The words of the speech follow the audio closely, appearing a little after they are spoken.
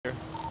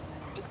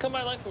come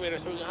by Life Invader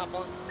so we can hop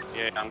on.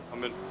 Yeah, I'm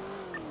coming.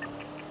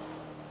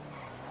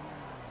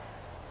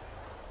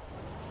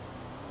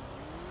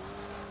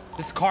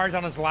 This car's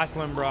on its last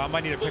limb, bro. I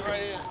might need to pick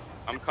Right it. here.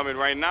 I'm coming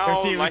right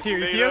now.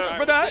 You see us,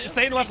 brother?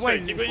 Stay in left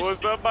lane.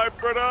 What's up, my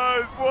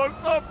brothers?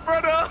 What's up,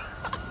 brother?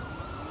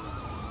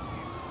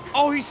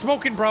 Oh, he's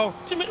smoking, bro.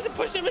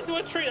 Push him into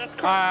a tree. That's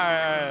crazy.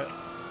 Alright.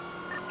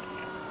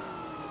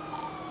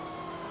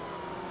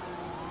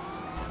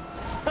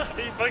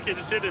 He fucking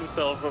shit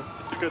himself.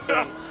 It's a good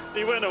thing.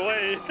 He went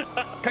away.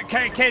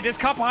 Okay, this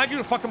cop behind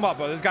you, fuck him up,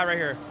 bro. This guy right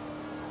here.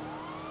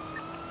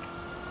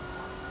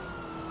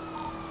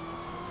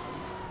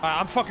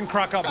 I'm fucking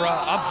crack up, bro.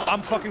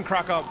 I'm fucking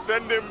crack up.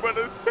 Send him,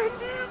 brother. Send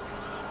him.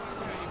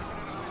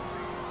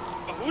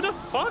 Who the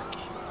fuck?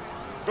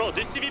 Bro,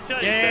 this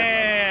CVPI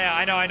Yeah,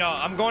 I know.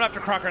 I'm going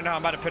after Croc right now.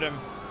 I'm about to pit him.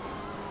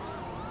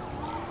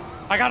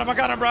 I got him,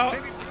 bro.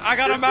 I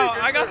got him out.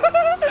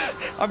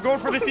 I'm going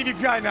for the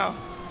CVPI now.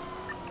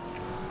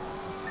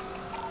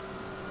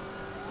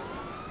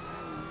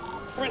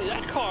 Ready,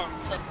 that car.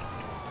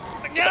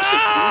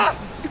 Yeah!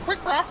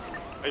 Quick, bro.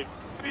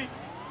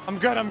 I'm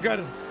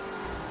good.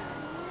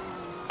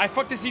 I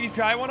fucked the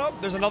CVPI one up.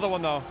 There's another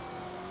one though.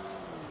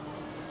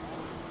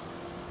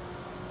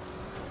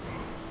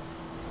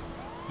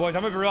 Boys,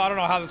 I'm gonna be real. I don't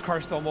know how this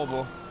car's still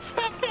mobile.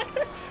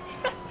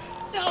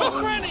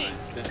 No, Freddy.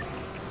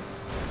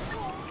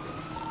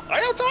 I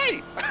am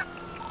tight.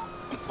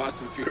 I'm fast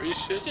and furious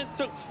shit. Shit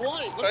took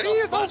flight.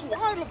 Hey, that's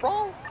wild,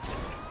 bro.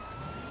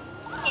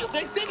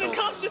 The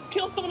cops just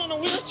killed someone on a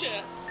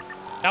wheelchair.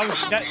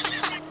 That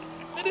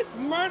They just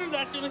murdered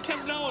that dude and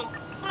kept going.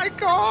 My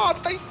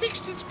God, they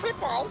fixed his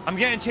triple. I'm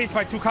getting chased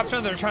by two cops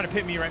and they're trying to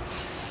pit me right.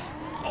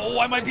 Oh,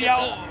 I might be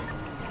out.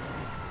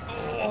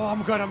 Oh,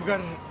 I'm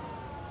good.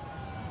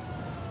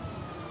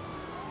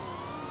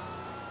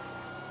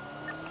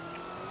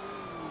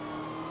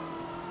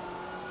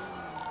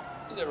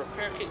 The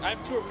repair kit. I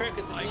have 2 repair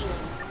kits in here.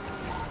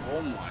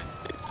 Oh my.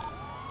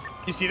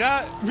 You see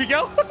that,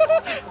 Miguel?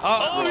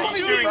 Oh,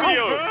 you're doing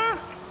Koil.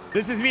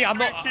 This is me. I'm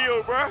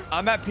Koil, bro.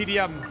 I'm at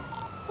PDM.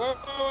 Where?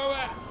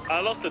 I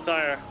lost the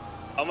tire.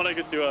 I'm gonna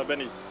get to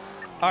Benny's.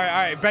 All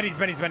right. Benny's.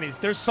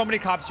 There's so many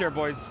cops here,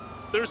 boys.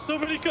 There's so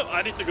many cops.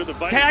 I need to go to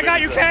Benny's. Hey, I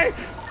got you, Kay.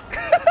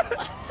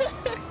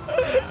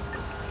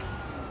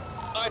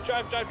 All right,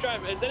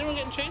 drive. Is anyone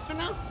getting chased for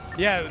now?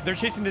 Yeah, they're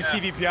chasing the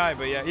CVPI,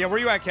 but yeah. Where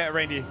you at, Cat,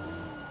 Randy?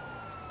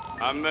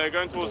 I'm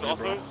going towards the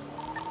office.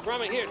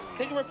 Ramee, here,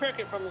 take a repair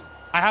kit from me.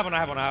 I have one.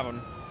 All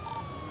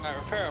right,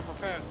 repair.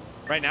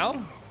 Right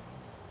now?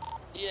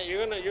 Yeah,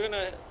 you're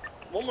gonna.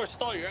 One more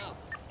stall, you're out.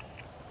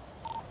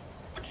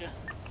 Gotcha.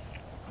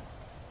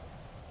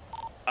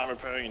 I'm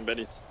repairing in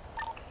Benny's.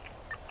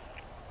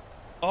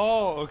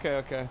 Oh,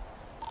 okay.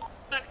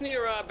 Back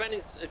near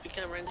Benny's, if you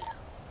can, Randy.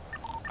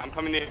 I'm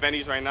coming near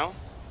Benny's right now.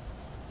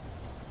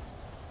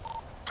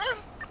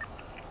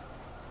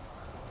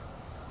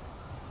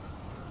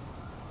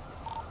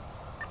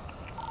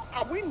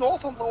 Are we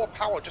north on lower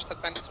power just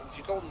at Bennett? If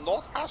you go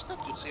north past it,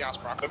 you'll see us,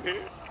 bro. I'm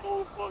here.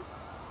 Oh, fuck.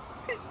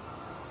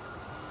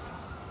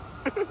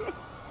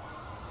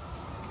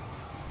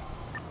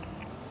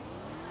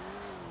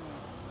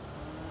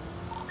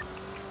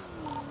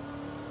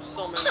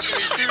 So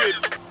many.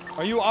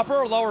 Are you upper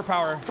or lower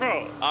power?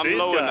 Bro, I'm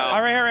lower now.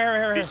 All right,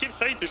 here. He keeps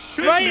trying to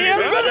shoot Right me, here,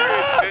 man.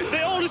 brother!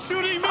 They're all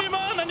shooting me,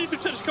 man. I need to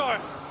change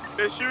car.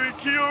 They're shooting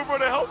Koil,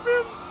 brother. Help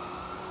him.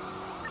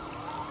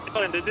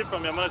 Fine, they did for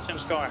me. I'm gonna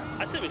change car.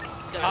 I think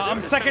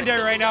I'm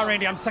secondary right now,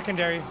 Randy. I'm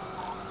secondary.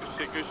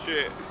 Good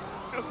shit.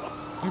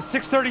 I'm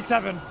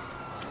 637.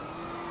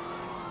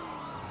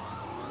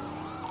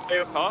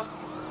 Hey, huh?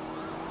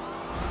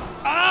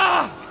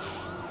 Ah!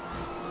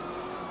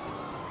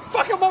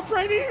 Fuck him up,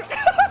 Randy!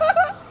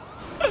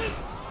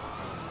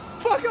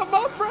 Fuck him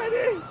up,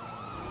 Randy!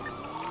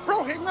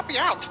 Bro, he might be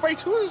out.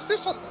 Wait, who is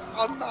this on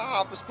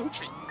the spoon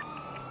tree?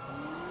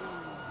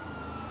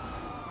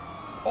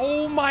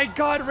 Oh my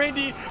God,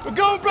 Randy!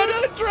 Go,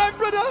 brother! Drive,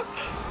 brother!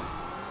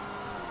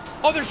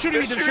 Oh, they're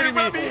shooting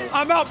me!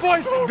 I'm out,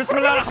 boys!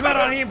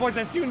 Bismillahirrahmanirrahim, boys.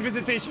 I see you in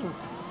visitation.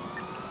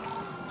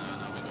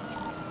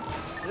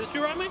 Is this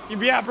you, Ramee?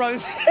 Yeah, bro.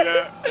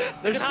 Yeah.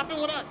 You can hop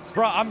in with us.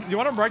 Bro, you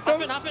want to murk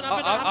them? Hop in.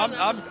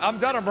 I'm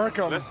done to murk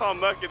them. Let's start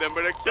murking them,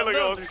 but they're killing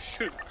us.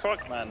 Shoot,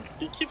 Croc, man.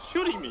 He keeps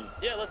shooting me.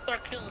 Yeah, let's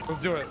start killing. Let's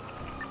do it.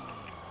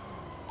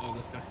 Oh,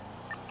 this guy.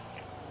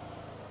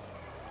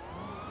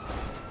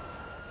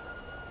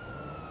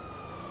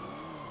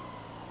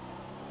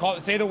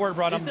 Say the word,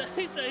 bro. He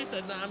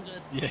said, nah, I'm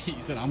good. Yeah,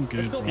 he said I'm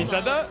good, bro. He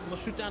said that? We'll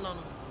shoot down on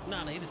him.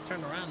 Nah, he just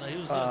turned around. He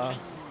was doing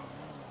chases.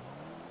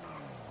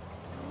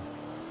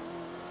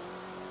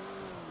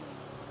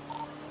 I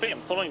think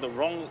I'm following the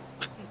wrong...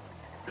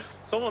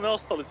 Someone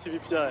else stole the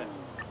CVPI.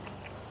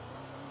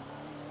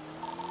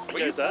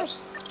 What is that?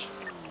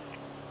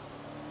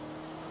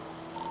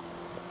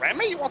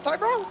 Ramee, you want time,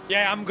 bro?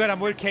 Yeah, I'm good. I'm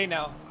with K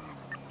now.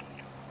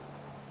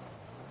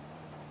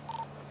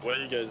 Where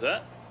you guys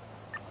at?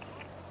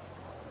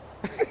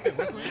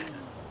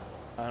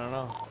 I don't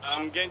know.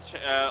 I'm getting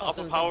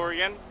upper power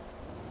again.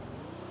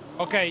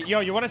 Okay, yo,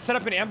 you want to set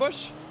up an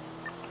ambush?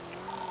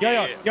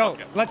 Yo,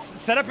 Okay. let's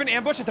set up an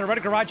ambush at the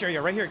red garage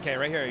area right here, Kay,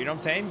 right here. You know what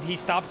I'm saying? He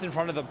stops in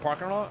front of the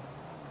parking lot.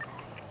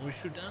 We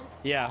shoot down?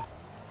 Yeah.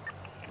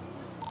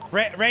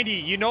 Randy,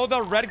 you know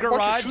the red Why don't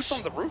garage? you shoot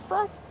from the roof,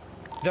 bro?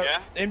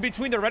 Yeah. In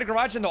between the red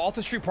garage and the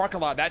Alta Street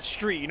parking lot, that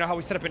street, you know how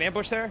we set up an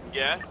ambush there?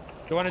 Yeah.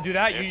 You want to do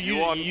that? If you You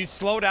want.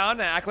 slow down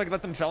and act like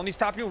let them felony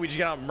stop you, and we just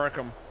get out and murk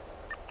them.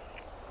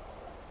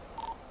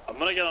 I'm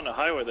gonna get on the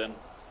highway then.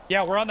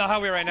 Yeah, we're on the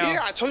highway right now.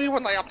 Yeah, I told you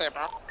when they up there,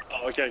 bro.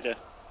 Oh, okay. Can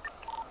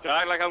I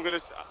act like I'm gonna?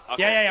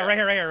 Okay, Yeah, right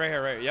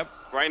here, yep.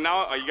 Right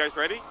now, are you guys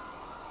ready?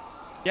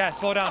 Yeah,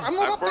 slow down. I'm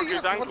not I up there broke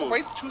yet. his You want to ankle.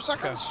 wait 2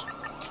 seconds?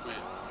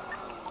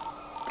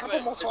 Couple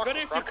more It's better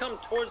seconds, if bro. you come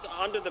towards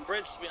under the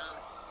bridge, to be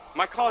honest.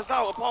 My car's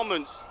out.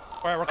 Apartments.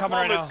 All right, we're coming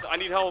right now. Apartments. I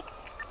need help.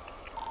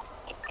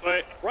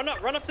 Wait, run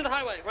up to the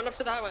highway. Run up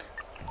to the highway.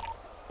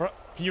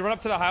 Can you run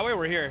up to the highway?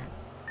 We're here.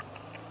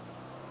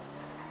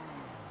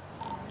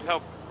 Need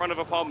help. Front of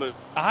apartment.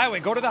 The highway.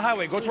 Go to the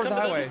highway. Go towards the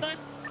Come to highway. other side?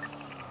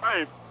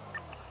 Hey.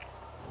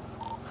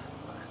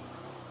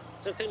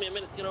 It's gonna take me a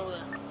minute to get over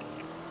there.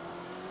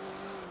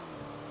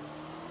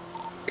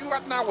 You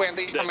at now,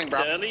 Wendy? Coming,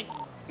 bro. Daily,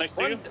 next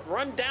to you.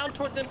 Run down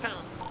towards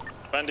impound.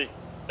 Randy,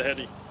 the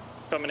heady,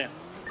 coming in.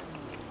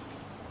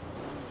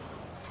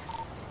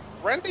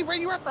 Randy, where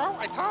you at, bro?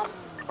 I Tom.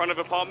 Front of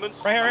apartments.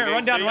 Right here, I'm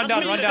run down, getting run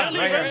down,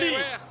 right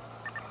here.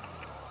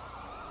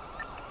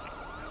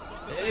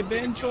 Hey,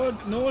 Ben,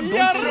 Chod. No, don't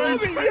Yeah, run.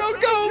 Ramee, yo,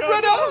 go,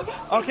 brother.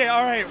 Okay,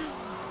 all right,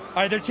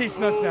 they're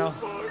chasing us now.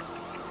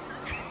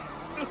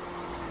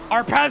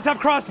 Our paths have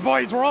crossed,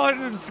 boys. We're all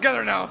in this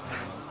together now.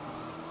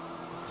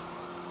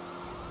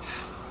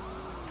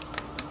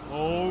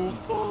 Oh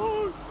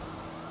fuck.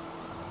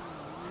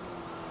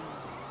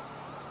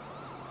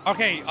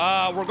 Okay,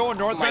 we're going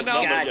northbound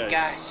now. God,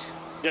 guys.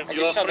 Yeah, I you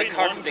just have saw the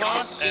car one from the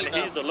car, casino. and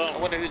he's alone. I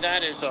wonder who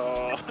that is.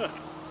 So,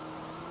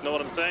 know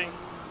what I'm saying?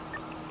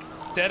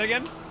 Dead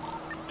again?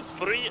 It's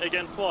 3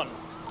 against 1.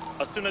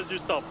 As soon as you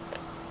stop,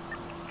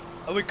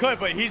 We could,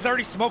 but he's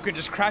already smoking.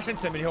 Just crash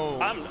into him and he'll.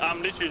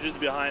 I'm literally just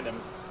behind him.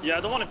 Yeah,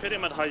 I don't want to pit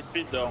him at high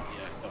speed though.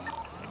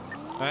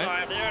 Right?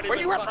 Alright, they already Where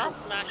been you at, fucking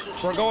bro? smashing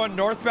We're shit. going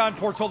northbound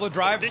Portola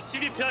Drive. This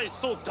CVPI is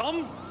so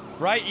dumb.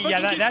 Right?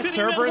 Yeah, Fucking that keep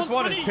pitting me at Cerberus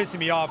one is 120. pissing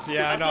me off.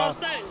 Yeah, I That's know. what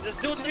I'm saying.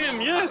 Just do it to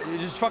him, yes. You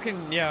just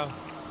fucking, yeah.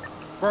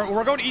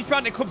 We're going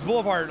eastbound to Clipz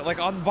Boulevard, like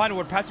on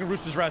Vinewood, passing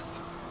Rooster's Rest.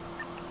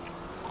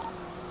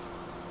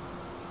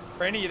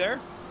 Randy, you there?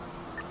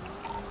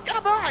 Yeah,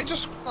 bro. I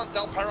just on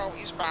Del Perro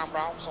eastbound,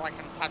 bro, so I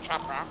can catch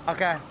up, bro.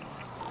 Okay.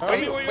 Where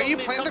you want me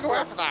to plan to come go for?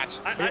 after that?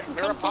 I can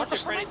Near a come park or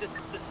closer, Franny. something?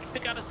 Just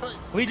pick out a place.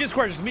 Legion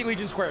Square, just meet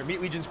Legion Square.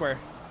 Meet Legion Square.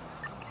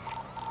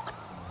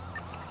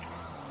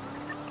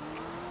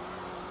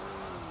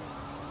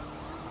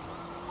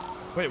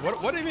 Wait,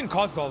 what even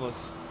caused all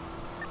this?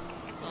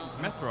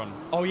 Meth run.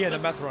 Oh yeah, the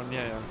meth run.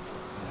 Yeah,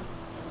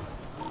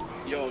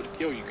 Yo,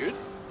 you good?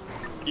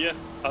 Yeah,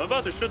 I'm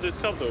about to shoot this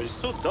cop though. He's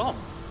so dumb.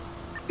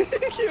 yeah.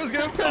 He was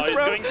gonna Oh, piss, he's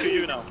bro. going to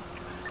you now.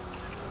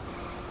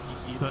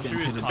 Don't shoot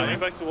his He's tire. going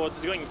back towards.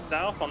 He's going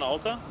south on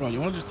Alta. Bro, you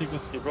want to just take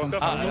this? He broke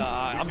up.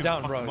 I'm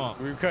down, bro.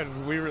 We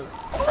couldn't. We really.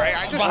 Right,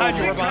 I just behind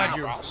you, moved we're behind now,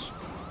 you. bros.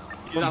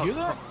 You hear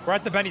that? We're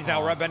at the Benny's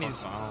now. We're at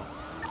Benny's.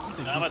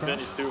 I'm at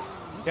Benny's too.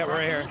 Yeah, we're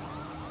right here.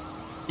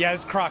 Yeah,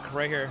 it's Croc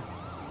right here.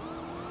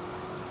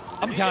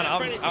 I'm down.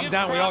 I'm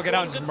down. We all get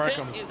out and just murk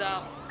him. He's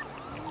out.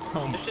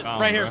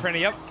 Right here,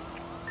 Franny. Yep.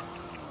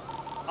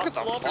 I'll Get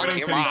the swap fuck him.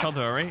 you out.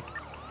 alright?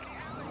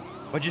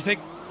 What'd you say,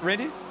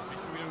 Randy?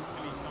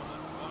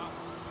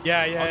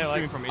 Yeah.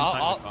 Like, from I'll-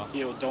 inside the car.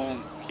 Kyo,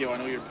 don't. Kyo, I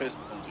know you're pissed,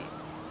 but don't do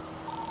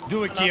it.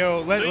 do it,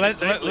 Keo. Let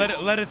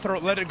safely.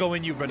 it let it go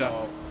in you, brother.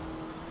 No.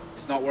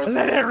 It's not worth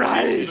Let it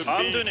rise.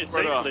 I'm doing it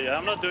Brother. safely.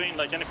 I'm not doing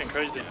like anything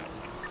crazy.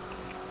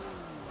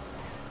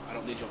 I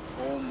don't need your.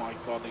 Oh my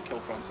god, they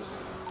killed Francis.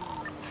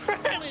 You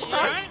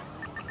alright?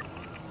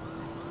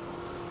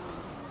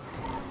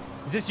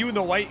 Is this you in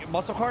the white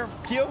muscle car,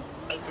 Keo?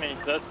 That's me.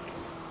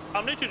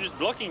 I'm literally just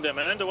blocking them,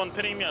 and then the one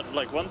pitting me at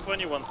like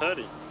 120,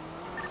 130.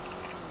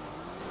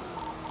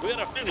 We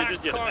got a friend who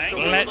just get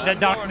angry. Let the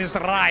darkness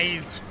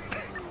rise.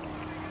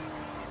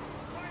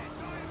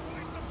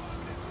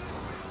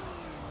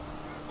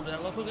 Did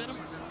that local get him?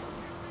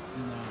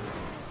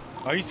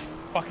 Oh, he's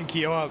fucking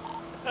Keo up.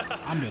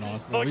 I'm being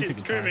honest, bro. We Fucking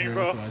take a tire screaming, here.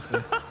 bro. That's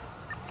what I say.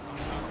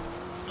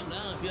 I'm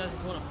down if you guys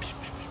just want to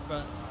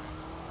but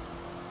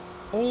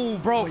Oh,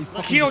 bro. he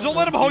fucking Keo, just don't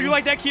let him jumped hold you you.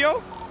 like that,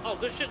 Keo. Oh,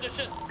 good shit, good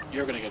shit.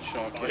 You're gonna get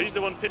shot. Oh, he's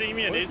the one pitting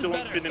me, and he's the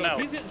one spinning so out.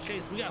 if he's getting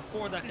chased, we got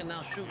 4 that can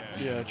now shoot.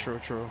 Yeah, true.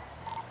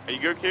 Are you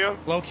good, Keo?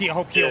 Low key, I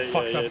hope Keo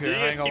fucks up Do here. you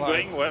I ain't guys gonna keep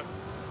lie. going? Where?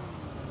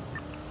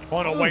 I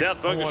wanna wipe, They're I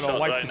at Burger wanna Shot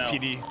wipe right this now.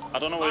 PD. I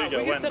don't know where you we guys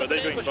can went, set but up they're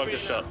an going ambush Burger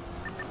for you Shot.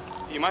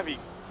 You might be.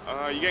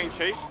 You getting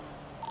chased?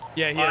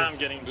 Yeah, he I'm is.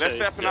 getting chased. Let's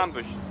set up an yes.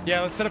 ambush.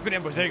 Yeah, let's set up an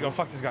ambush. There you go.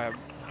 Fuck this guy up.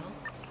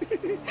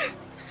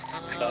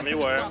 Tell me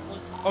where.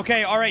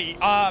 Okay, all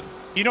right.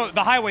 You know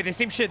the highway, the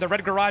same shit. The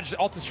red garage,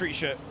 Alta Street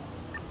shit.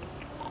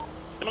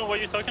 I don't know what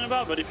you're talking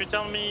about, but if you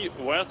tell me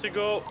where to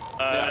go,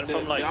 and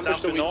from like the ambush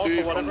south that to we north do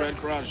or from whatever.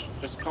 Red Garage,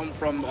 just come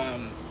from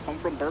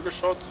Burger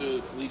Shot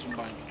to Legion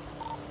Bank.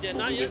 Yeah,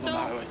 We'll not be yet waiting on the though.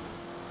 highway.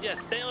 Yeah,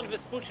 stay on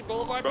Vespucci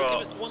Boulevard, Bro, but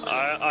give us 1 minute.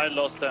 I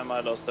lost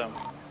them.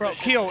 Bro,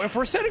 Keo, if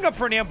we're setting up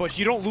for an ambush,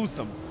 you don't lose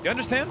them. You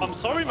understand? I'm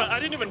sorry, man. I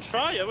didn't even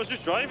try. I was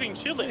just driving,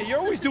 chilling. Hey, you're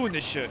always doing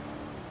this shit.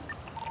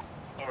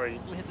 Sorry.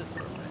 Let me hit this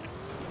one.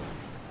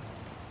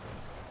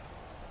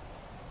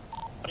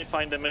 Let me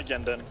find them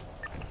again then.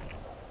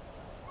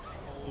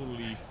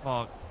 Holy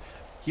fuck.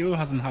 Kyo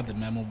hasn't had the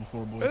memo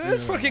before, boys.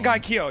 This fucking guy,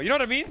 Keo, you know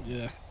what I mean?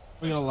 Yeah,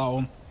 we gotta allow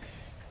him.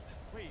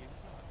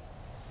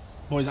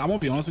 Boys, I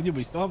won't be honest with you, but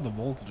we still have the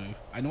vault to do.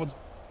 I know it's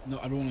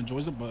not everyone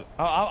enjoys it, but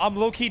I'm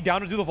low-key down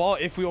to do the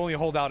vault if we only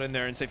hold out in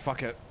there and say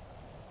fuck it.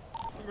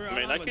 I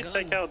mean, I can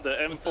take out the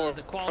M4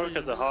 truck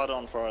as a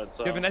hard-on for it.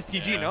 So. You have an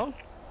STG, no?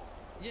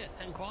 Yeah,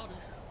 10 quality.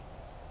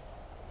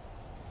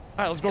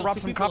 Alright, let's go Kill rob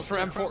two some people cops for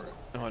in M4. front.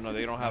 No, no,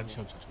 they don't have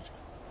them.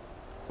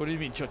 What do you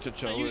mean, chill?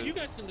 Hey, you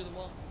guys can do the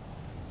wall.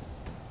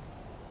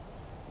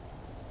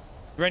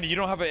 Randy, you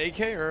don't have an AK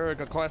or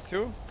a class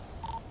 2?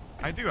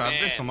 I do have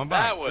this on my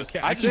back. That was... okay,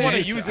 I just want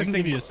to use I this can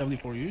thing. give you a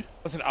 74U.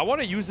 Listen, I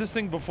want to use this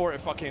thing before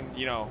it fucking,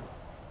 you know,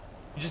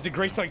 you just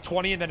degrades to like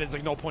 20 and then it's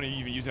like no point in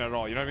even using it at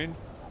all. You know what I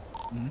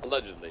mean?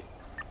 Allegedly.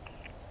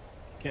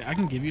 Okay, I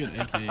can give you an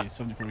AK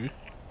 74U.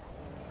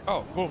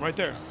 Oh, boom, right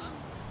there.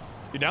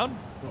 You down?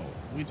 Bro,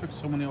 we took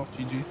so many off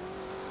GG.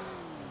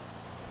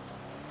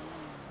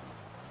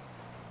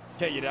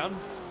 Okay, you down?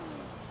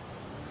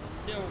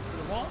 Yeah,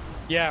 for the wall?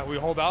 Yeah, we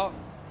hold out.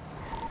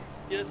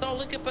 Yeah, let's all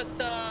look up at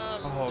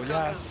Oh,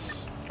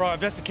 yes. Bro, if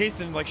that's the case,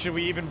 then like, should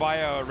we even buy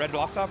a red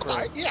laptop?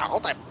 Or... Yeah,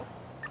 all time.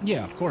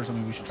 Yeah, of course. I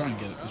mean, we should try and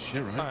get this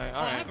shit right. Alright, Oh, I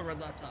alright. have a red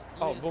laptop.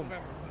 Oh, boom.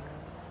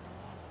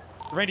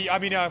 Randy,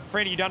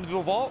 Franny, you down to do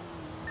the vault?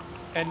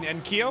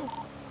 And Keo?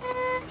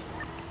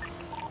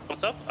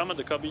 What's up? I'm at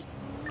the cubby.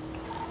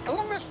 How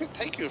long does it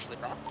take usually,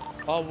 bro?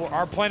 Oh, well,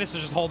 our plan is to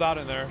just hold out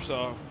in there,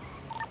 so.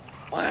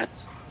 What?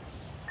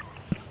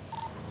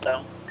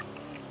 Down.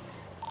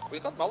 We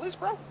got mollies,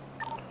 bro?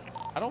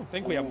 I don't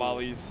think we have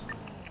mollies.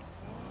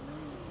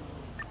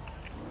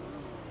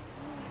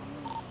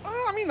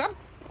 I mean, I'm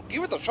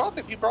give it a shot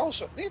if you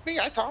bros need me,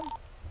 I Tom.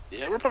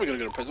 Yeah, we're probably gonna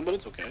go to prison, but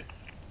it's okay.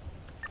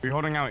 We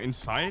holding out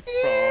inside?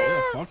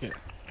 Yeah, fuck it.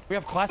 We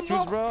have class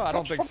 2s, bro? I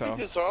don't think so. We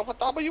deserve a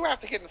W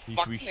after getting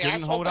fucked We in the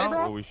shouldn't ass hold all day,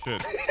 out, bro. or we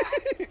should?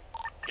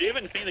 Do you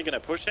even think they're gonna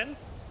push in?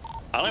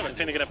 I don't even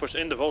think they're gonna push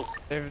in the vault.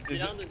 Is Yeah, I it-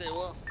 don't think they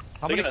will.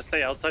 how They're many? gonna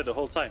stay outside the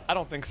whole time. I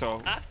don't think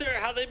so. After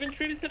how they've been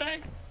treated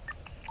today?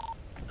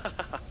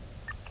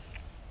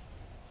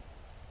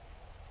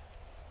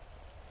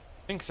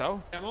 Think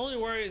so. I'm only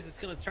worried is it's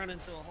gonna turn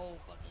into a whole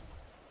fucking.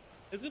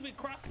 It's gonna be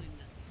crossing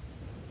then.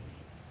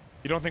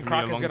 You don't think It's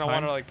gonna be a Crockett's long gonna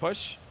want to time. like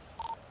push?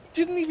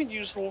 Didn't even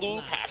use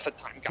lube half the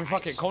time, I guys. mean,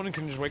 fuck it, Conan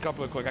can just wake up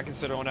real quick. I can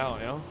sit one out,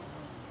 you know?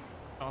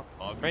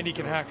 Randy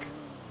can hack.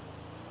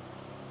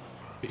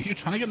 Are you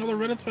trying to get another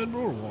Reddit fed,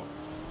 bro, or what?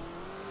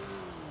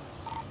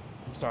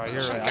 I'm sorry,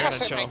 you're Some right. I gotta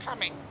gas chill.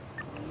 coming.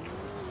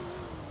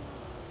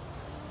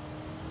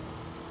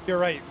 You're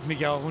right,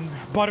 Miguel. When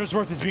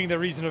Buttersworth is being the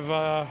reason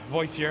of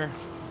voice here.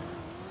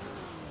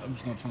 I'm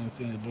just not trying to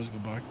see any of the boys go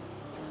back.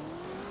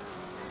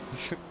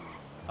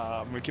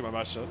 I'm gonna keep my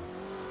mouth shut.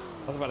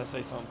 I was about to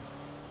say something.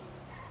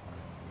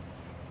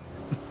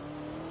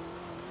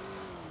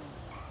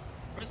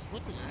 Where's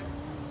flipping at?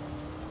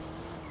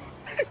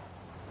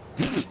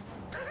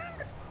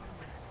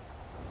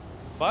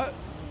 What?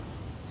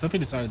 Flippy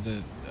decided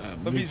to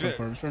move so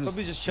far.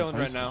 Flippy's just chilling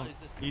right now.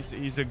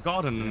 He's a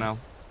gardener now.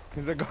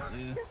 He's a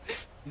Yeah.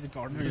 He's a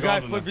gardener. This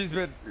guy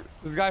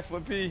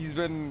Flippy, he's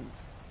been.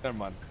 Never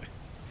mind.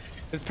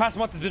 This past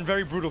month has been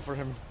very brutal for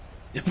him.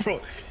 Yeah,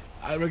 bro.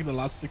 I reckon the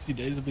last 60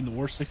 days have been the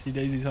worst 60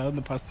 days he's had in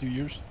the past 2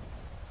 years.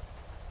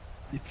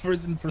 He's in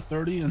prison for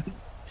 30 and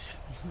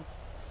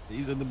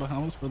he's in the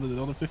Bahamas for the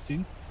other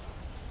 15.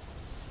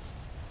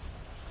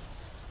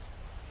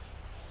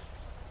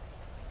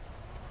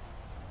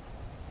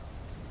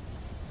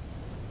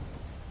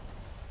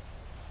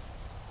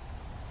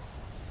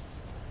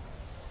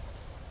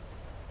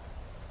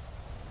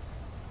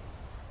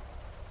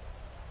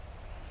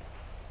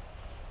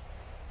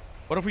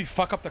 What if we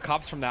fuck up the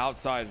cops from the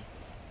outside?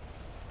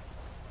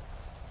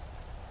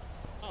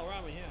 Oh,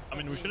 Ramee here. I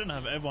mean, we shouldn't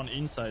have everyone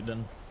inside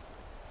then.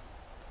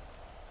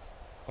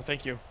 Oh,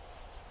 thank you.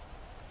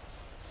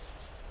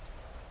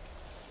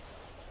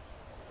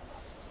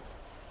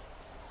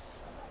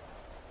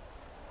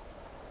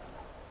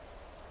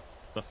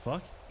 The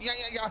fuck? Yeah.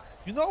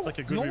 You know, like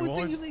a the good only reward.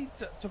 thing you need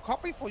to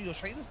copy for your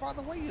traders, by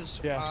the way, is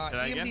Yeah. Say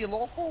that EMB again?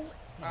 local,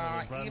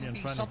 Ramee and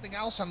EMB Franny. something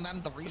else, and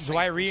then the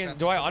reset.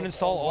 Do I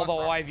uninstall all the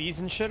OIVs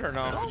and shit or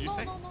no? No, you no,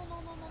 say? no.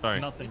 Sorry.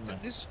 Nothing.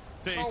 This,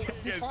 Say- so say-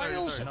 the yeah,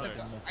 files, sorry,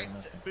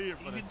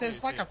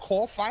 there's like a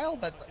core file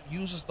that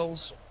uses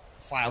those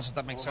files, if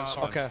that makes sense.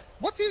 So Okay.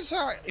 what is,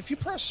 if you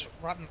press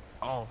run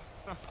Oh.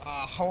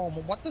 home,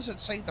 what does it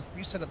say the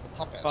preset at the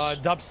top is?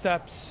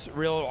 Dubsteps,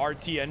 real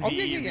RT, NVE. Oh,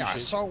 yeah. and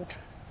shit. So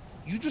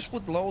you just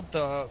would load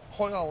the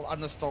Koil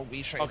underscore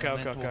reshape. Okay. and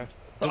then I do don't it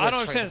straight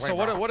understand. away, So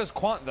bro. what is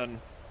quant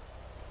then?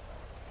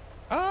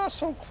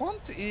 So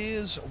quant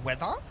is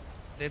weather.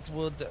 it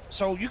would.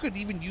 So you could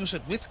even use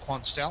it with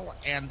QuantStel,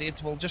 and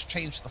it will just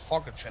change the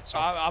fog and shit. So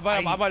I might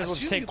as well just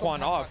assume take you don't Quant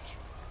have off.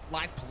 much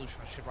light pollution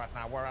and shit right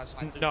now, whereas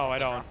I do. No, I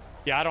don't.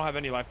 Yeah, I don't have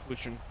any light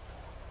pollution.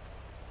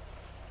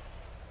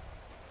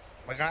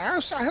 Like,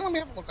 let me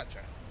have a look at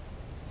you.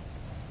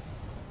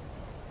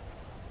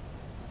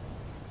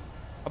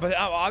 But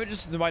I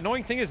just the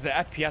annoying thing is the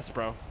FPS,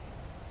 bro.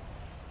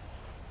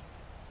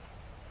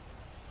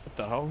 What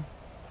the hell?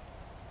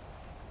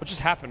 What just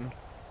happened?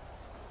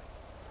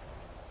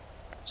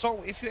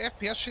 So if your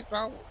FPS shit,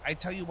 bro, I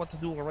tell you what to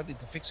do already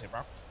to fix it,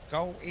 bro.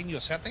 Go in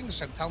your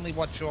settings and tell me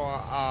what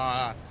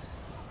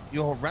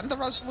your render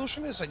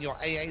resolution is and your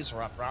AAs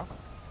are at, bro.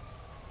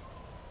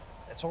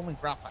 It's only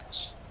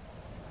graphics.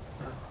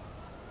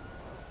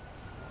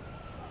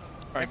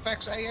 Right.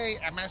 FX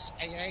AA, MS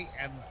AA,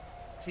 and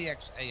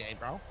TX AA,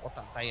 bro. What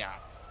the they are?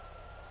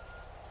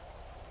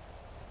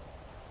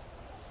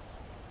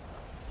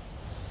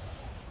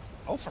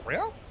 Oh, for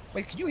real?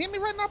 Wait, can you hear me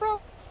right now,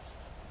 bro?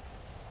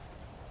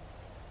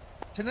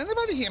 Can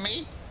anybody hear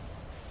me?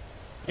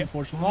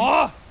 Unfortunately.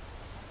 Oh!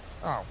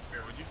 Oh.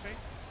 What'd you say?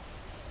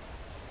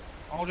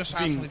 I was just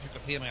asking if you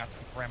could hear me. I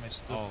think Ramee's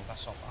still. Oh.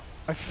 That's all, bro.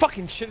 My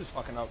fucking shit is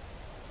fucking up.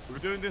 We're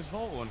doing this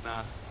whole one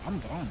now. I'm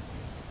done.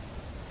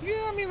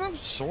 Yeah, I mean, I'm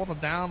sort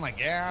of down, I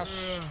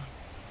guess.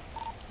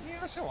 Yeah,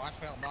 that's how I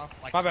felt, bro.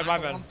 Like, My bad, I my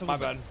don't bad, want to, my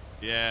but- bad.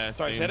 Yeah.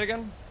 Sorry, same. say it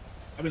again?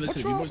 I mean, What's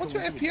listen,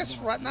 your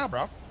FPS right now,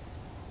 bro?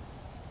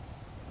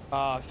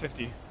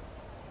 50.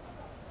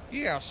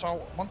 Yeah, so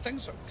one thing,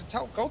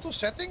 go to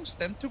settings,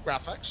 then to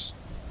graphics,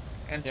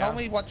 and tell Yeah.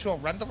 me what your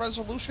render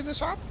resolution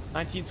is on.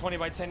 1920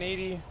 by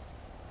 1080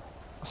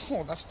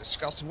 Oh, that's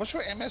disgusting. What's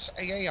your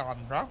MSAA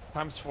on, bro?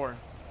 times 4.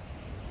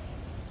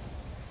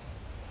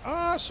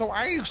 So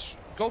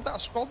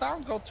scroll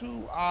down, go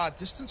to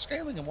distance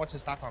scaling, and what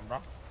is that on, bro?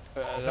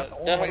 Is that all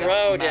the Down way the up?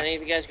 road, did any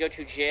of you guys go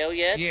to jail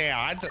yet? Yeah,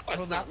 I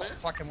turn that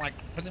fucking like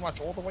pretty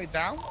much all the way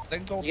down,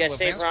 then go You to guys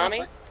save advanced Ramee?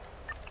 graphic,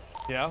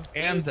 Yeah.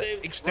 and We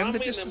saved extend the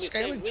Ramee, distance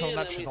then we scaling, saved turn me,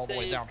 that then shit we all the way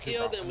saved down too, Koil,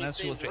 bro, then and we then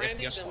see what saved your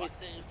Randy, FPS then are we like.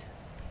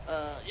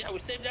 saved, yeah, we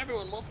saved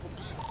everyone multiple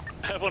times.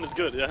 Everyone is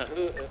good, yeah.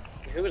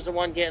 Who was the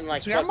one getting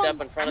like See, fucked I'm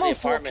up in front on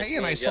of the apartment? 4K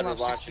and I the still other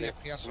have 60 watching it?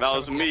 FPS. or That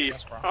was 70 me.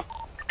 FPS, bro.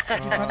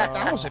 Did you turn that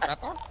down? Was it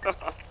better?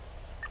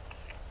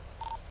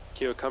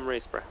 Kyo, come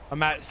race, bro.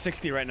 I'm at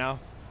 60 right now.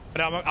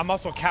 But I'm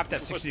also capped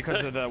at 60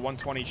 because of the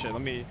 120 shit.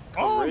 Let me...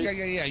 Oh, race.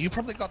 yeah. You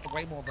probably got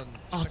way more than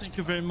Oh, 60. thank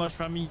you very much,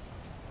 Ramee.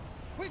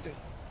 Wait, dude,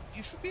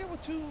 you should be able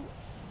to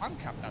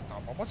uncap that though.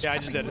 But what's Yeah, I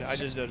just capping did you it. at I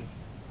just 60?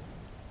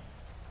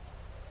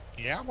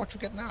 did. Yeah, what you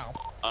get now?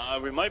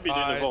 We might be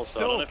doing the vault, It's so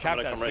I don't still know if I'm capped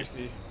gonna at come race.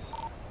 60.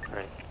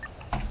 Right.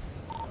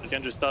 You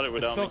can just start it It's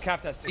without still me.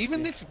 capped at 60.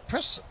 Even if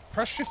press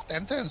Shift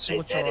Enter and see They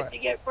what said your if you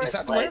get is first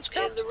that the way place it's in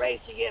capped? the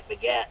race, you get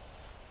baguette.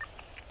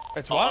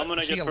 It's Oh, what? I'm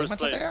gonna See get a first limiter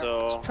place, there?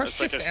 so Press it's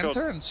like Shift a short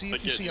Enter and see if you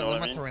budget, see you a know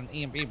what I limiter in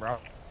EMB, bro.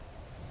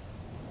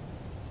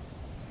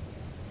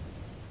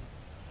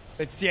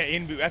 It's, yeah,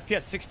 in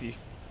FPS 60.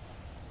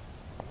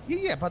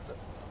 Yeah, but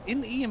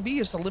in EMB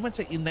is the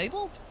limiter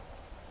enabled?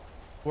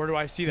 Where do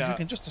I see 'Cause that? you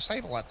can just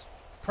disable it.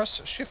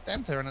 Press Shift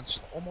Enter and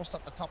it's almost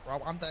at the top, bro,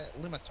 on the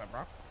limiter,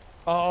 bro.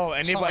 Oh,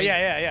 enable. Sorry.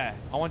 Yeah.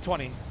 On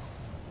 120.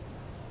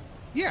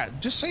 Yeah,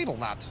 disable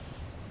that.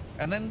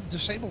 And then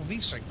disable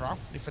VSync, bro,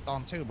 if it's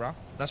on too, bro.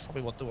 That's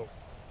probably what do it.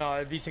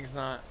 No, V-Sync's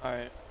not.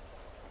 Alright.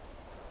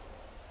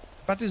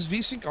 But is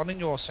VSync on in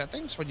your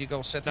settings when you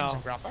go settings No.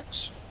 and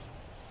graphics?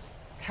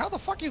 How the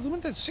fuck are you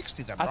limited to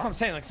 60 then, bro? That's what I'm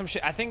saying. Like, some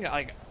shit. I think,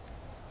 like...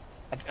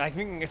 I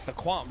think it's the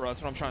quant, bro.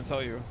 That's what I'm trying to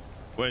tell you.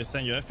 Wait,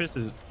 saying your FPS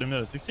is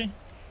limited to 60?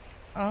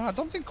 I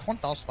don't think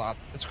Quant does that.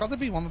 It's got to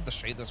be one of the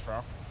shaders,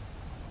 bro.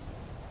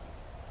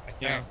 I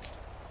think. Yeah.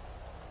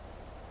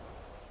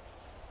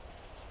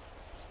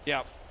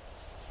 Yeah.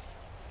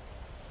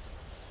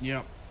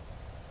 Yep.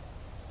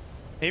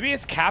 Maybe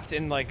it's capped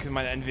in, like,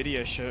 my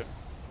NVIDIA shit.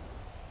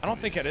 I don't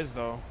think it is,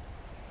 though.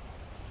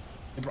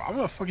 Hey, bro, I'm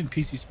a fucking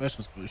PC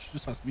specialist, but you should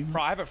just ask me.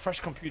 Bro, I have a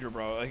fresh computer,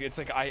 bro. Like, it's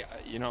like I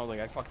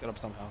fucked it up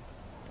somehow.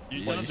 You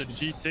Yeah, have you the should-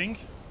 G-Sync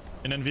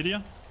in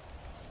NVIDIA?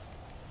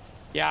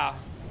 Yeah.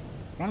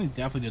 Ronnie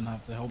definitely didn't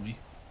have to help me.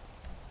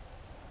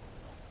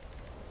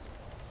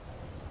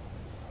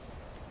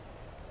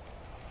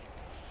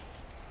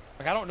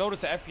 Like, I don't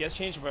notice the FPS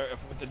change, but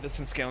with the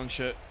distance scale and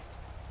shit.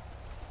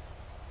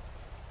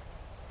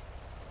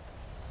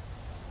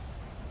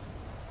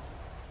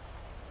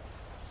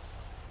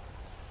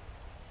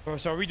 Bro,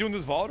 so are we doing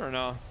this vault or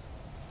no?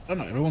 I don't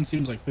know. Everyone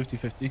seems like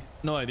 50-50.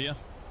 No idea.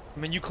 I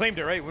mean, you claimed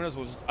it, right? Winners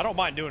was. I don't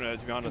mind doing it,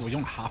 to be honest. We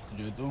don't have to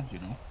do it though, you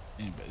know.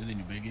 It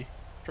ain't a biggie.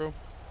 True.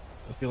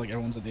 I feel like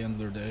everyone's at the end of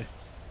their day.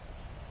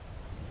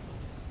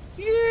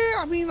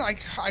 Yeah, I mean, like,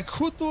 I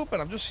could do it, but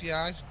I'm just,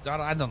 I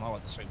don't know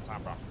at the same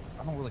time, bro.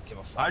 I don't really give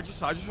a fuck. I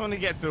just want to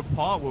get to the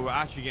part where we're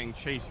actually getting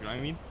chased. You know what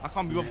I mean? I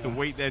can't be up to Yeah.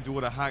 wait there, do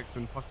all the hacks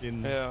and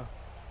fucking. Yeah.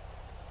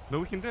 No,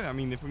 we can do it. I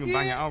mean, if we can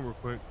bang it out real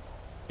quick.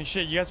 And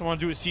shit, you guys want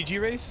to do a CG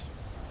race?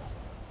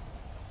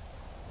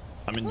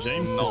 I mean,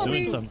 James No, is I doing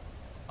mean- some.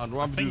 I'd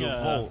rather think, do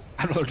the vault.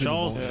 I'd rather do the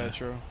Charles- vault, Yeah, yeah.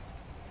 true.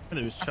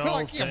 There was I feel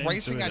Charles like yeah, saying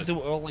racing to I it.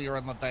 do earlier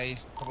in the day,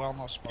 to be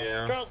honest. But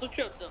Yeah. Charles, what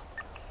you up to?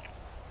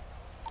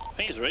 I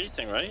think he's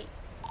racing, right?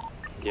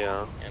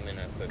 Yeah. I'm in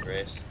a quick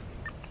race.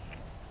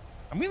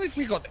 I mean, if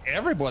we got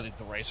everybody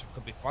to race, it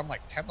could be fun,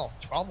 like 10 or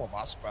 12 of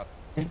us. But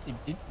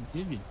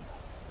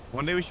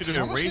One day we should do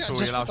a honestly, race I where we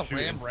just allow want the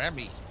shooting.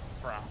 Ramee,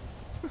 bro.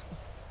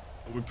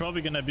 We're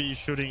probably gonna be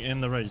shooting in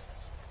the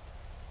race.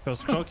 Because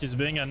Croc is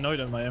being annoyed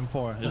at my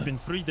M4. It's been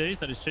 3 days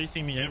that he's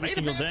chasing me every Wait a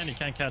single day minute. and he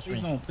can't catch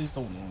Please me. no, please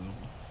don't. No.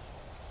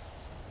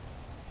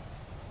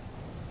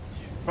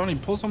 Ronnie,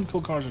 pull some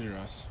cool cars in your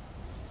ass.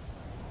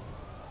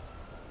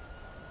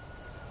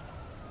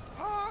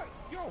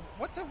 Yo,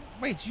 what the?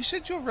 Wait, you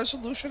said your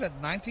resolution at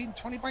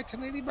 1920 by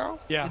 1080, bro?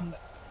 Yeah.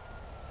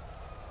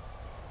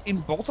 In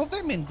both of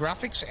them, in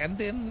graphics and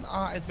in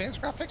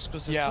advanced graphics,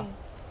 because there's Yeah. two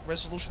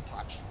resolution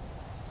types.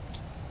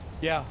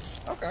 Yeah.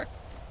 Okay.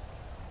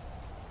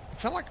 I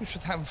feel like we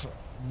should have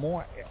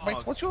more. Wait,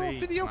 Oh, what's your sake,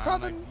 video man,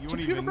 card like, and you won't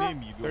computer, even bro? name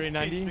me, you do a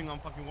 3090? pitch thing on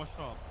fucking washed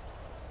up.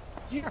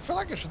 Yeah, I feel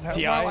like I should have.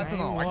 TI? Well, I don't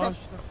know. I got,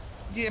 Washed up.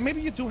 yeah,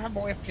 maybe you do have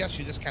more FPS.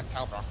 You just can't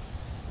tell, bro.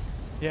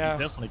 Yeah. He's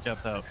definitely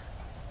capped out.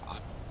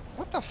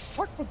 What the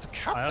fuck with the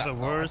cap? I have the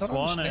that, though? worst I don't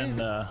one understand.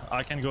 and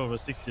I can go over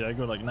 60. I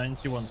go like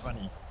 90,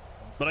 120.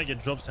 But I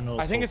get drops in those.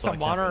 I think it's so the I can't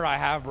monitor hit. I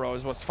have, bro,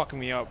 is what's fucking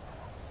me up.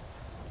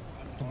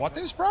 What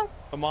is, bro?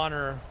 The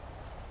monitor.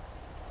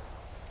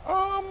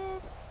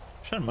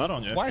 Shouldn't matter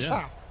on you. Why is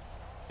that?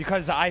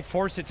 Because I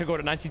force it to go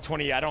to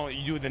 1920. I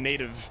don't do the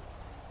native,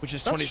 which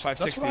is That's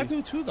 2560. what I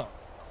do too, though.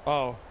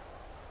 Oh.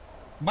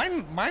 Mine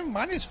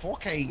is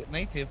 4K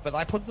native, but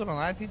I put it on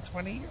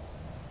 1920,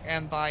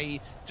 and I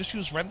just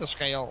use render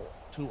scale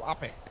to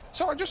up it.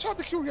 So I just had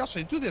the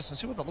curiosity, do this and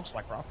see what it looks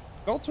like, bro.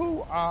 Go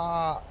to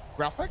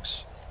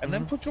graphics, and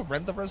then put your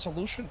render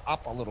resolution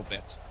up a little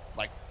bit,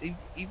 like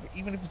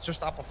even if it's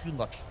just up a few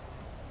notches,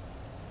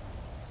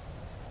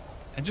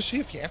 and just see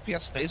if your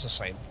FPS stays the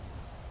same.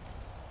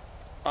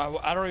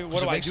 I don't even.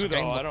 What Does it do I make do the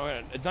game though? look- I don't.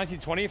 At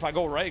 1920, if I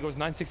go right, it goes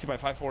 960 by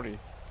 540.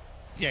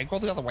 Yeah, go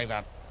the other way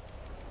then,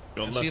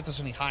 Go and left. see if there's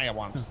any higher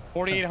ones.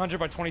 4800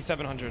 by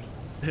 2700.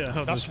 Yeah, I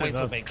was That's gonna way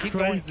say, too big. Keep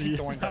crazy.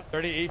 going.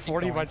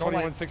 3840 by Don't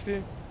let-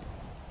 2160.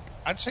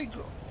 I'd say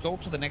go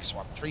to the next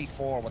one, 3,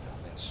 4, whatever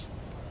it is,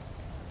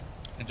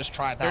 and just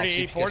try it out.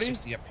 See if you get 3840?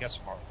 60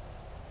 FPS more.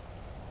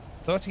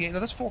 38. No,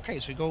 that's 4K.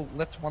 So you go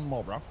lift one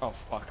more, bro. Oh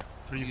fuck.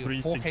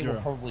 4K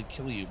will probably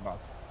kill you, but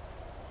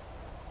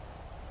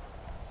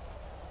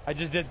I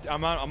just did.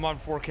 I'm on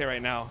 4K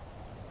right now.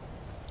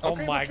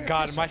 Okay, Oh my what's your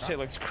god, FPS, my bro? shit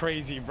looks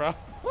crazy, bro.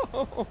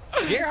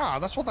 yeah,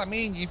 that's what I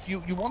mean. If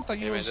you want to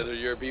Hey, man, use those are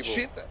your people.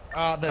 shit, that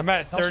I'm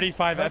at doesn't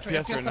 35 hurt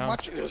your FPS right that now.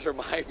 much. Those are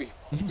my people.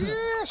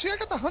 Yeah, see, I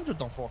got the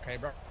 100 on 4K,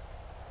 bro.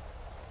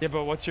 Yeah,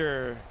 but what's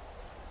your?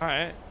 All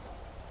right.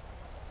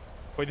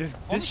 Wait, this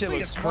Honestly, shit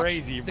looks it's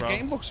crazy, much, bro. The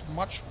game looks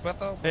much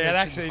better. when Yeah, it it's in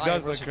actually higher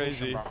does look resolution,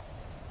 crazy. bro.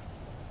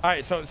 All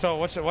right, so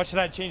what should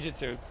I change it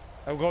to?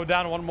 I'll go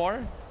down one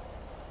more.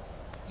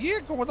 Yeah,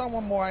 go down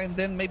one more and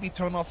then maybe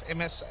turn off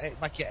MS,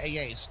 like your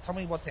AAs. Tell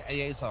me what the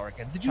AAs are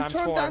again. Did you Times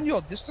turn 4. down your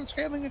distance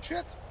scaling and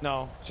shit?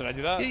 No, should I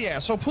do that? Yeah.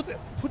 So put it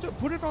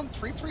on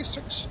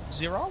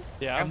 3360.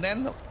 Yeah. And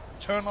then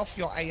turn off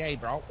your AA,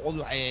 bro. All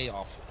your AA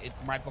off. It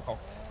might look off.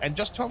 And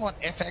just turn on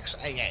FX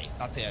AA.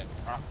 That's it.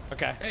 Bro.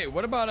 Okay. Hey,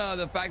 what about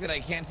the fact that I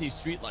can't see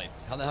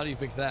streetlights? How the hell do you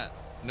fix that?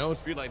 No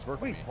streetlights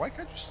work Wait, for me. why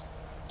can't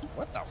you?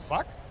 What the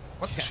fuck?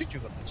 What the shit you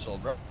got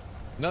installed, bro?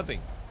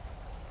 Nothing.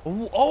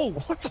 Ooh, oh,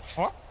 What the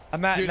fuck?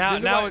 I'm at Dude, now. this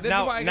is Now, why- this is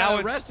now, why I now got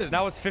it's arrested.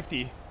 now it's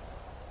 50.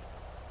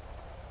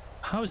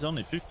 How is it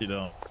only 50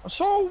 though?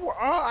 So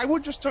I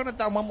would just turn it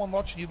down one more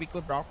notch and you'd be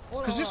good, bro.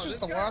 Hold Because on, this is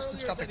the guy worst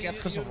it's earlier got to said get he-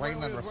 because he of was rain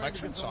wearing and because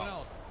reflection. So someone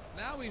else.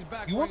 Now he's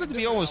back you wearing wanted a to be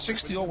different over outfit,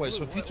 60 but he's always. So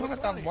blue. if you turn What's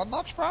it down wrong? one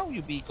notch, bro,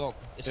 you'd be good.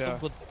 It's Yeah.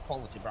 still good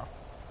quality, bro.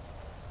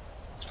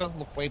 It's gonna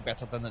look way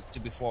better than it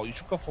did before. You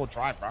should go for a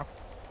drive, bro.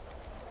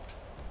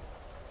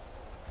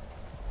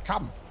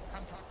 Come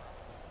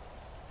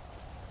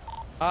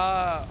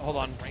drive, Hold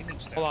on. It's raining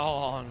still.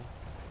 Hold on.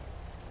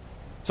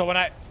 So when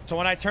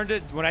I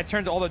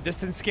turned all the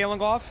distance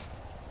scaling off,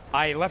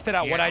 I left it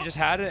at what I Yeah. just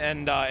had,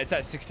 and it's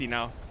at 60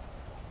 now.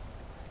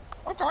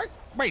 Okay.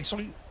 Wait, so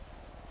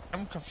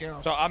I'm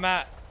confused. So I'm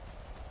at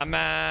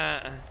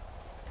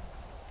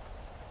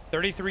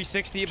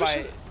 3360 Just-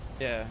 by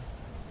yeah.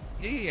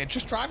 Yeah,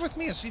 just drive with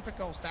me and see if it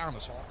goes down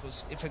as well.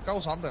 Because if it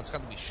goes under, it's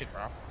gonna be shit,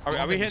 bro.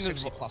 Are we hitting this?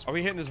 60 plus. Are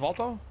we hitting this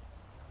Volto?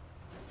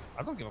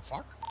 I don't give a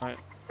fuck. All right.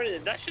 Wait,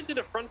 did that shit do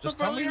the front Just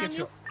flip tell me earlier if on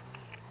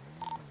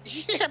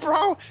you. Yeah,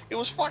 bro. It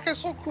was fucking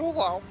so cool,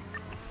 though.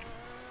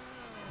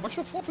 What's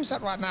your flip is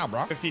at right now,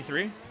 bro?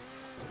 53.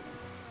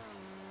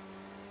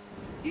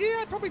 Yeah,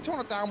 I'd probably tone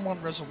it down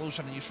one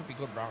resolution and you should be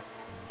good, bro.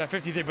 At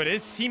 53, but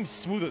it seems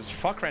smooth as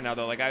fuck right now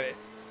though.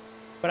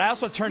 But I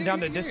also turned down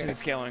the distance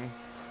scaling.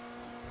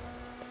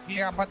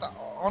 Yeah, but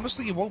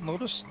honestly, you won't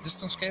notice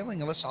distance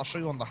scaling unless I'll show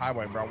you on the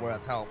highway, bro, where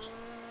it helps.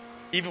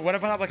 Even what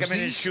if I have like a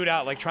minute These-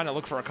 shootout, like trying to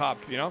look for a cop,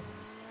 you know?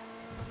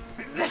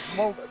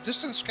 Well,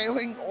 distance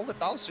scaling, all it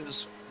does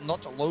is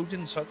not load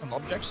in certain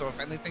objects, so if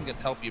anything could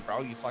help you,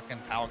 bro, you fucking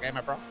power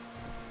gamer, bro.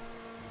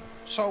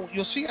 So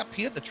you'll see up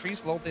here the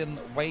trees load in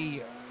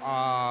way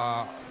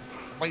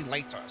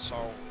later, so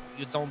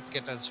you don't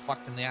get as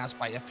fucked in the ass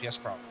by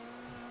FPS, bro.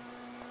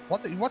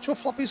 What's your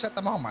floppies at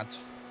the moment?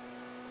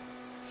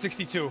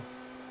 62.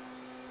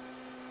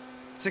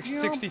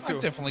 62. I'd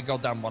definitely go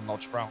down one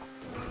notch, bro.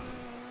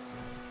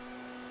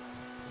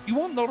 You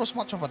won't notice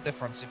much of a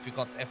difference if you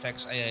got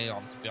FXAA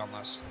on, to be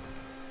honest.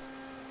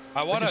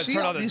 I want to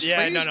turn on the...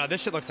 Yeah, trees? no,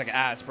 this shit looks like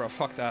ass, bro.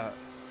 Fuck that.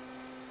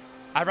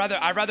 I'd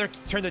rather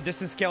turn the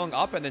distance scaling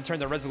up and then turn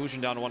the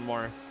resolution down one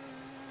more.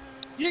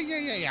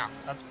 Yeah.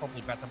 That's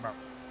probably better, bro.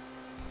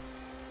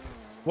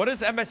 What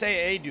does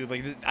MSAA do?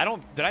 Like,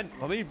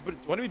 let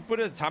me put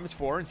it at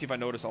 ×4 and see if I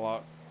notice a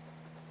lot.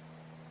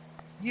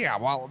 Yeah,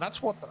 well,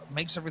 that's what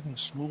makes everything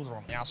smoother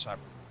on the outside.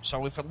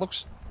 So if it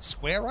looks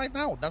square right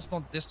now, that's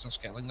not distance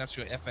scaling. That's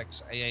your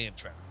FXAA and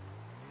trim.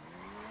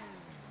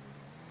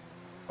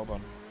 Hold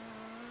on.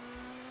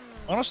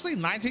 Honestly,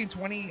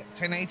 1920,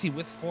 1080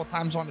 with 4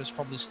 times on is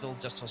probably still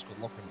just as good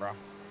looking, bro.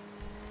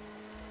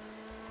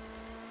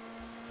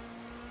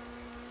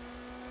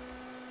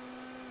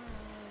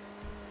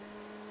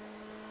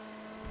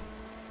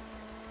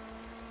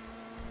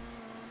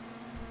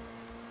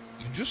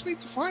 You just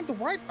need to find the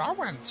right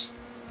balance.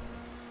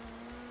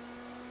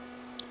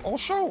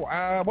 Also,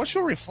 what's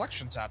your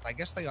reflections at? I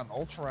guess they on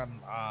ultra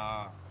and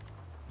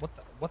what?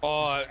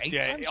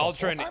 Yeah,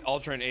 ultra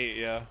and 8,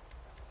 yeah.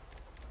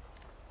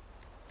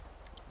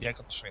 Yeah, I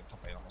got the same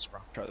top 8 on this, bro.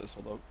 Try this,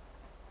 hold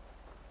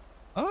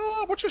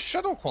up. What's your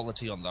shadow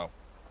quality on though?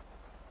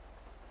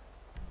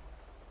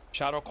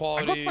 Shadow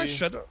quality. I got my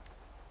shadow.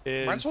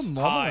 Mine's on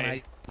normal high. and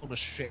I the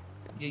shit.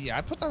 Yeah,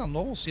 I put that on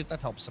normal. See if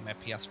that helps some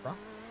FPS, bro.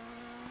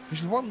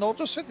 Because you won't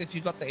notice it if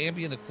you got the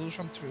ambient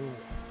occlusion through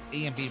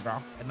A and B,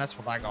 bro. And that's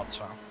what I got,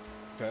 so.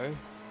 Okay.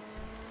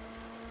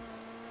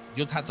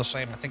 You'd have the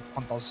same. I think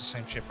Penta does the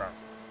same shit, bro.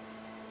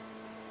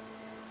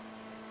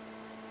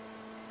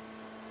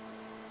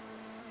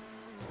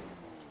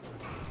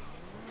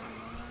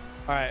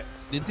 Alright.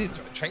 Did it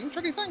change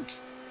anything?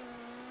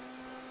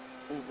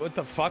 What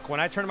the fuck? When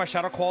I turned my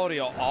shadow quality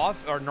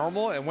off or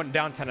normal, it went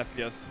down 10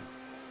 FPS.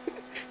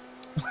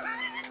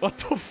 What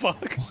the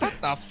fuck? What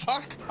the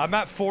fuck? I'm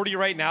at 40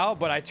 right now,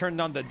 but I turned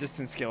on the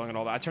distance scaling and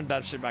all that. I turned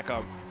that shit back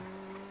up.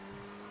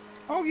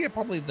 Oh yeah,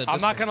 probably the. I'm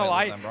not gonna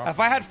lie. Then, if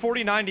I had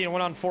 4090 and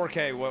went on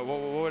 4K, what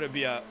would it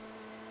be at?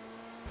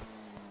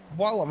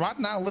 Well, right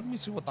now, let me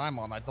see what I'm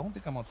on. I don't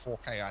think I'm on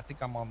 4K. I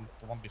think I'm on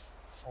the one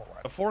before.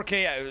 Right? The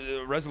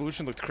 4K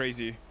resolution looked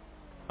crazy.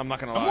 I'm not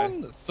gonna lie.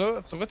 I'm on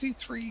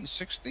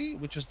 3360,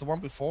 which is the one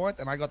before it,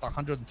 and I got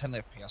 110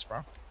 FPS,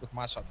 bro, with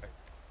my setting.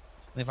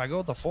 And if I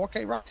go to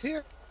 4K right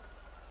here,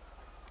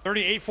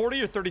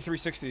 3840 or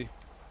 3360?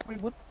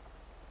 Wait, what?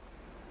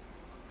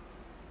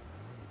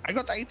 I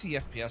got 80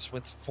 FPS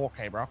with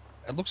 4K, bro.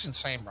 It looks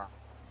insane, bro.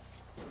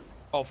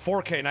 Oh,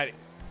 4K 90.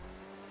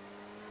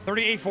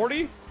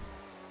 3840?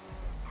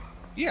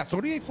 Yeah,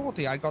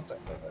 3840. I got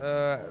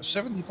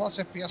 70 plus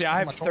FPS. Yeah, I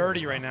have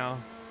 30 right now.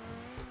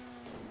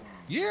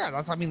 Yeah,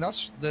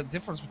 that's the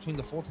difference between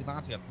the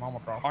 4090 at the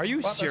moment, bro. Are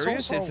you but serious?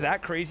 Also, it's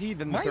that crazy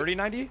than the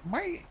 3090?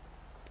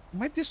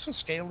 My distance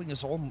scaling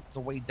is all the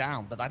way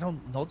down, but I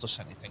don't notice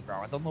anything, bro.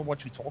 I don't know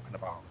what you're talking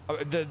about.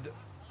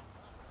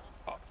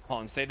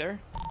 Hold on, stay there.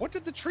 What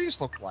did the trees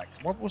look like?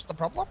 What was the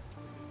problem?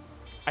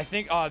 I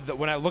think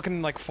when I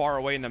looking like far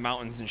away in the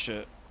mountains and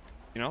shit,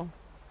 you know?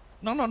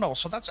 No.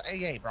 So that's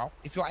AA, bro.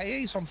 If your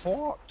AA is on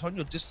 4, turn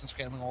your distance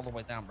scaling all the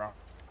way down, bro.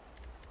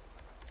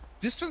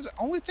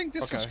 Only thing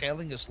distance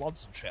scaling is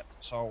LUTs and shit.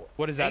 So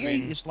what does that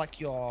mean? AA is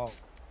like your.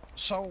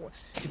 So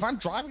if I'm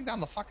driving down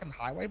the fucking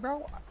highway,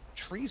 bro,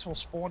 trees will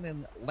spawn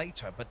in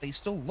later, but they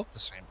still look the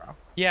same, bro.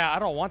 Yeah, I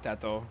don't want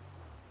that though.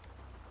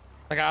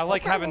 Like I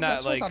like having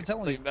that like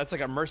that's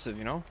like immersive,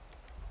 you know?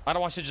 I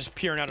don't want shit just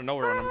peering out of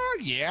nowhere.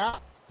 Yeah,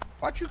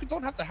 but you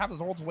don't have to have it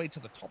all the way to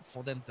the top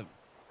for them to,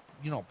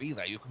 be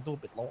there. You can do a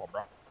bit lower,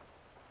 bro.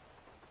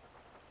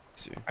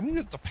 See. I mean,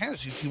 it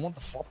depends if you want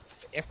the flop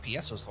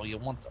FPSs or you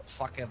want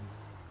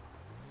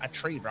a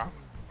tree, bro.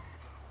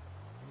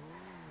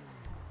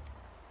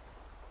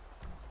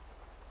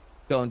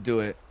 Don't do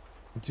it.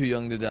 I'm too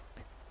young to die.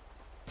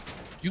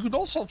 You could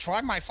also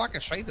try my fucking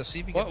shade to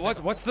see if you get.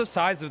 What's the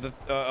size of the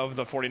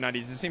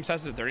 4090s? Is it the same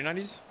size as the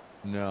 3090s?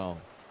 No.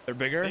 They're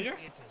bigger? It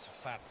is a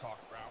fat cock,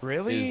 bro.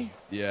 Really?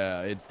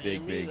 Yeah, it's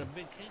big. A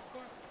big case for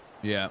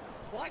it? Yeah.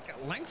 Like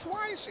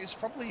lengthwise, it's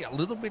probably a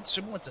little bit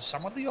similar to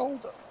some of the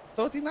old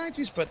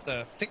 3090s, but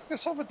the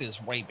thickness of it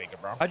is way bigger,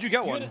 bro. How'd you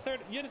get one?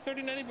 You had a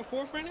 3090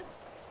 before, Brandon?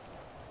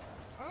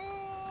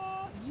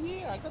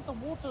 Yeah, I got the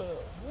water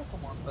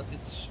one, but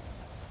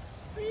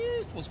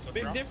it was good,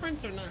 Big bro.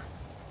 difference or not?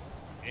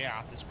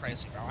 Yeah, it's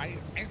crazy, bro. I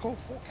go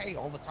 4K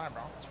all the time,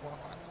 bro. It's worth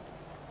it.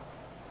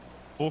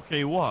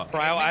 4K what? Bro,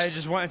 I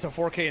just went into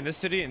 4K in this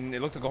city and it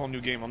looked like a whole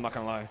new game. I'm not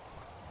gonna lie.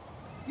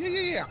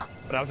 Yeah.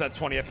 But I was at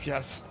 20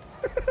 FPS.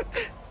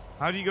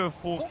 How do you go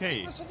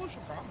 4K?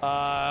 Resolution,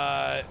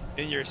 bro.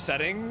 In your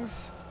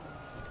settings,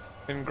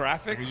 in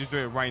graphics. Can you just do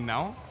it right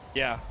now?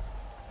 Yeah.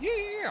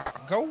 Yeah.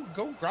 Go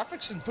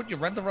graphics and put your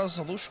render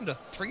resolution to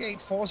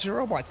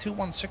 3840 by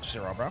 2160,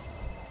 bro.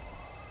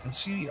 And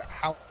see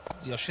how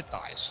your shit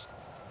dies.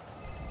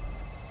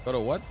 Go to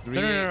what?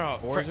 No.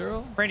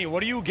 3840? Franny,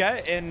 what do you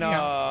get in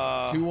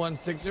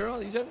 2160,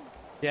 you said?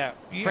 Yeah.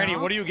 Franny,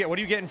 what do you get? What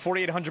do you get in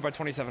 4800 by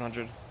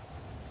 2700?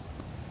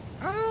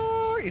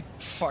 It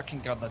fucking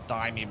gonna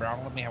die me, bro.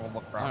 Let me have a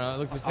look, bro. I don't know, it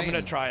looks the same. I'm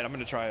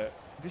gonna try it.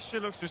 This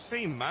shit looks the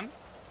same, man.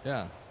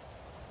 Yeah.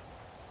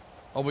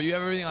 Oh, but you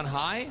have everything on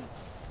high?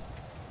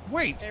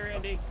 Wait. Hey,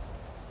 Randy.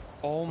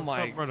 Oh What's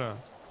my. up, brother?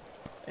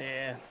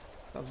 Yeah.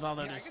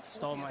 Osvaldo just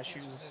stole my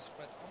shoes.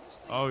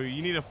 Oh,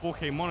 you need a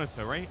 4K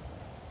monitor, right?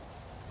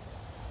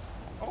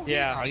 Oh,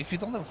 Yeah. yeah. If you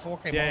don't have a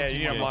 4K Yeah, monitor,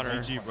 you need a monitor.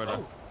 GG, brother.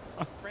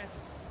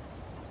 Francis.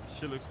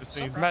 Shit looks the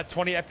same. I'm at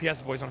 20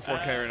 FPS, boys, on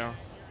 4K right now.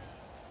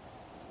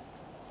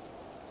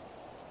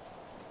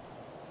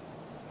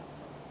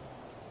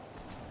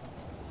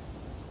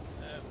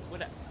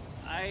 Would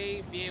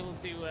I be able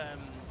to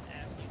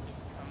ask you to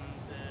come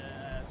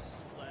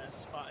to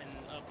spotting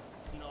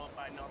up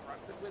by North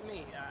Rockford with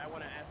me? I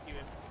want to ask you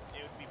if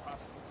it would be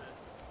possible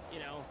to,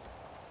 you know,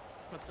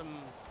 put some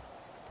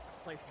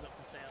places up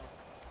for sale.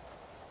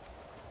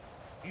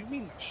 You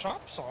mean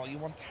shops or you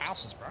want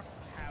houses, bro?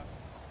 Houses.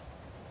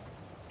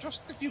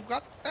 Just if you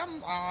got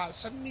them,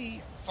 send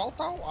me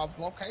photo of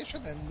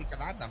location and we can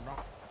add them, bro.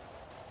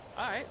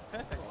 Alright,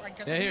 perfect. I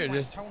can Yeah, here, my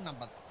just phone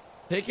number.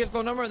 take his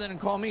phone number and then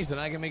call me so then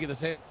I can make it the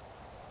same.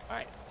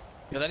 Alright.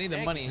 Because I need the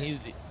Thank money. you.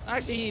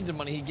 Actually, he needs the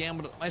money. He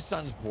gambled. My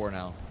son's poor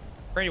now.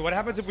 Franny, what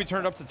happens if we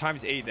turn it up to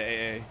times 8 the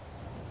AA?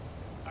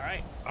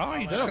 Alright. Oh,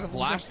 you Is just that a gotta lose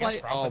your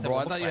flashlight? gas, Oh, but bro, I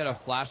then thought you we'll had a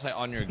look flashlight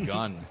on your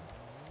gun.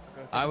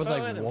 Go take I a was photo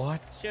like, with him.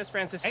 what? Cheers,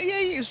 Francis. AA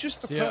is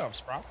just the Yeah.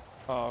 curves, bro.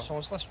 Oh. So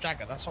it's less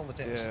jagged. That's all it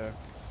is. Yeah.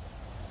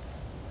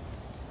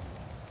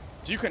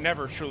 So you could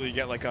never truly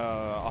get like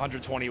a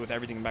 120 with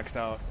everything maxed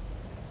out.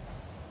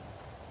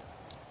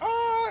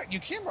 You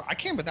can't. I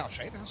can't without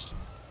shaders.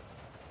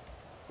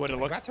 Would it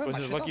look? Got to my Was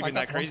it shit look up, even I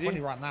that got crazy?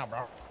 120 right now,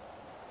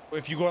 bro.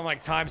 If you go on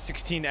like times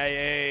 16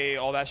 AA,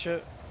 all that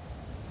shit.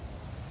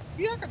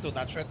 Yeah, I can do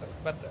that shit,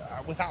 but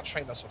without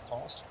shaders, of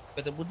course.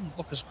 But it wouldn't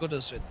look as good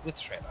as it with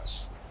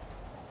shaders.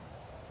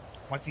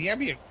 Like the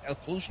ambient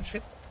occlusion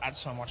shit adds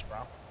so much, bro.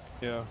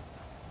 Yeah.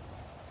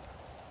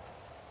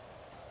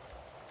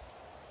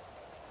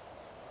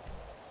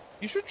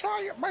 You should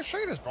try my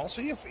shaders, bro.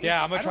 See if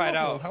Yeah, I'm gonna try it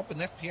It'll out. help in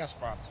FPS,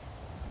 bro.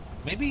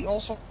 Maybe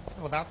also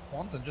without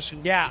quant and just see.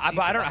 Yeah, see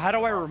but I if don't. that- How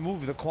do I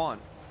remove the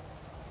quant?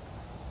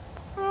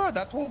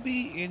 That will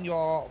be in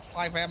your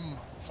 5M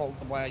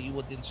folder where you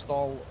would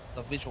install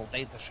the visual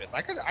data shit.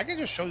 I can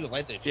just show you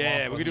later if you want.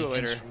 Yeah, we can do it when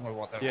you later. stream or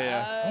whatever.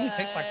 Yeah, Only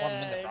takes like 1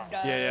 minute, bro.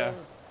 Yeah.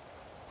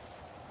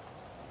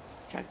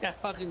 Check that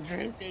fucking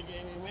drink there,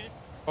 Jamie, man.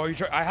 Oh, you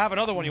try? I have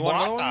another one. You want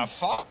another What one? the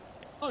fuck?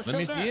 Oh, Let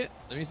me see it.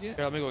 Let me see it.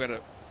 Here, let me go get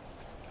it.